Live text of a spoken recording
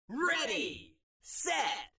Ready, set,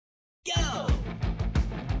 go!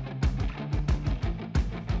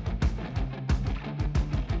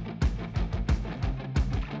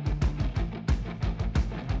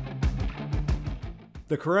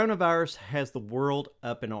 The coronavirus has the world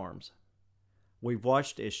up in arms. We've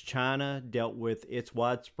watched as China dealt with its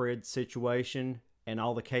widespread situation and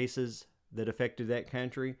all the cases that affected that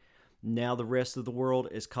country. Now the rest of the world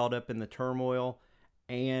is caught up in the turmoil,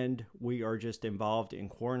 and we are just involved in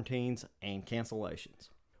quarantines and cancellations.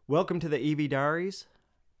 Welcome to the EV Diaries.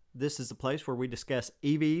 This is the place where we discuss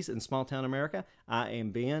EVs in small town America. I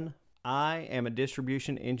am Ben. I am a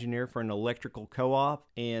distribution engineer for an electrical co-op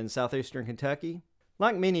in southeastern Kentucky.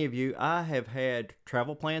 Like many of you, I have had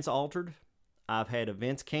travel plans altered, I've had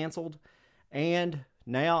events canceled, and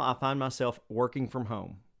now I find myself working from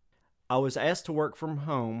home. I was asked to work from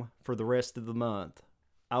home for the rest of the month.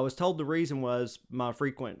 I was told the reason was my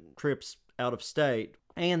frequent trips out of state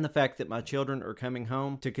and the fact that my children are coming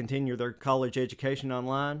home to continue their college education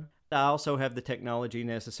online. I also have the technology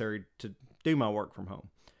necessary to do my work from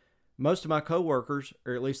home. Most of my coworkers,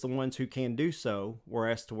 or at least the ones who can do so, were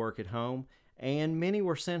asked to work at home, and many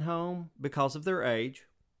were sent home because of their age,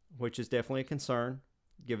 which is definitely a concern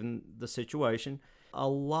given the situation. A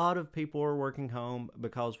lot of people are working home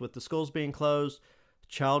because with the schools being closed,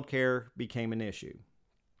 childcare became an issue.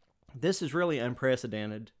 This is really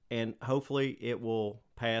unprecedented, and hopefully it will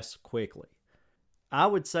pass quickly. I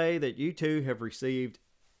would say that you too have received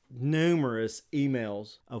numerous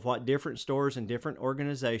emails of what different stores and different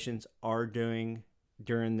organizations are doing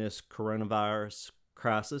during this coronavirus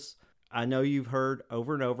crisis. I know you've heard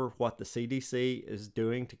over and over what the CDC is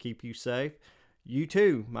doing to keep you safe. You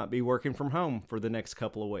too might be working from home for the next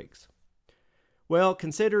couple of weeks. Well,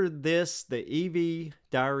 consider this the EV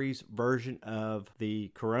Diaries version of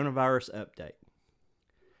the coronavirus update.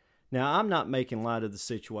 Now, I'm not making light of the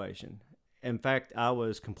situation. In fact, I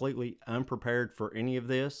was completely unprepared for any of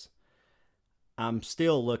this. I'm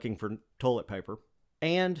still looking for toilet paper.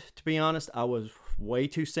 And to be honest, I was way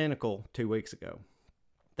too cynical 2 weeks ago.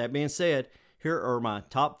 That being said, here are my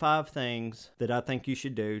top 5 things that I think you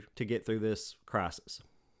should do to get through this crisis.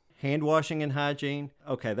 Hand washing and hygiene.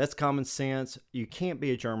 Okay, that's common sense. You can't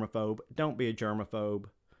be a germaphobe. Don't be a germaphobe.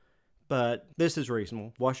 But this is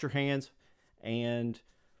reasonable. Wash your hands and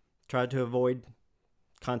try to avoid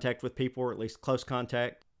contact with people, or at least close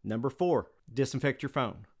contact. Number 4, disinfect your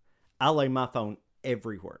phone. I lay my phone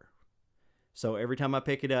everywhere. So every time I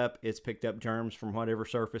pick it up, it's picked up germs from whatever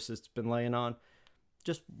surface it's been laying on.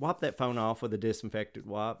 Just wipe that phone off with a disinfectant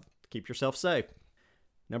wipe to keep yourself safe.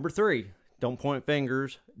 Number 3, don't point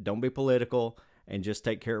fingers, don't be political, and just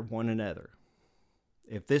take care of one another.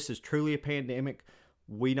 If this is truly a pandemic,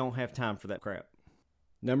 we don't have time for that crap.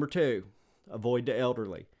 Number 2, avoid the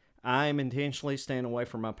elderly. I am intentionally staying away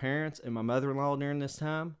from my parents and my mother-in-law during this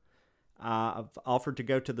time. I've offered to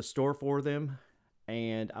go to the store for them,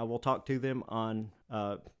 and I will talk to them on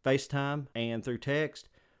FaceTime and through text.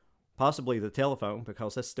 Possibly the telephone,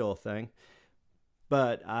 because that's still a thing.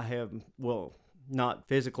 But I will not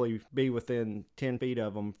physically be within 10 feet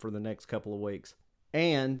of them for the next couple of weeks.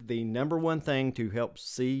 And the number one thing to help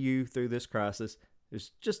see you through this crisis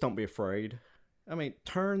is just don't be afraid. I mean,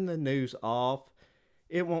 turn the news off.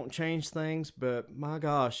 It won't change things, but my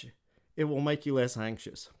gosh, it will make you less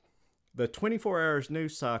anxious. The 24 hours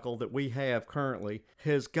news cycle that we have currently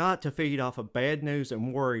has got to feed off of bad news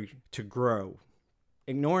and worry to grow.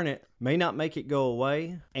 Ignoring it may not make it go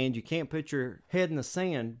away, and you can't put your head in the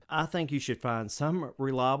sand. I think you should find some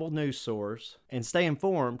reliable news source and stay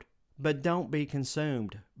informed, but don't be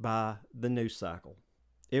consumed by the news cycle.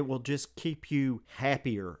 It will just keep you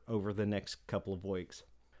happier over the next couple of weeks.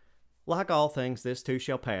 Like all things, this too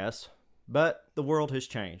shall pass, but the world has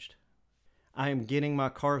changed. I am getting my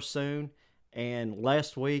car soon. And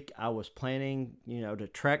last week, I was planning, to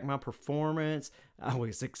track my performance. I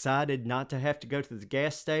was excited not to have to go to the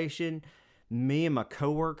gas station. Me and my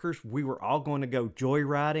coworkers, we were all going to go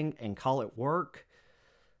joyriding and call it work.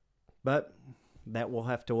 But that will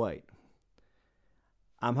have to wait.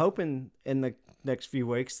 I'm hoping in the next few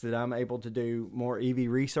weeks that I'm able to do more EV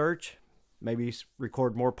research, maybe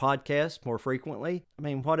record more podcasts more frequently. I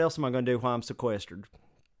mean, what else am I going to do while I'm sequestered?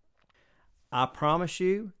 I promise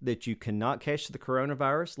you that you cannot catch the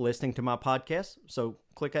coronavirus listening to my podcast, so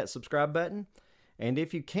click that subscribe button. And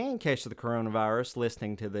if you can catch the coronavirus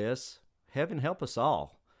listening to this, heaven help us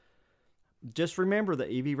all. Just remember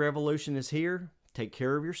the EV revolution is here. Take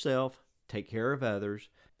care of yourself. Take care of others.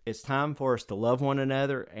 It's time for us to love one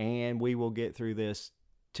another, and we will get through this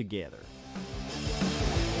together.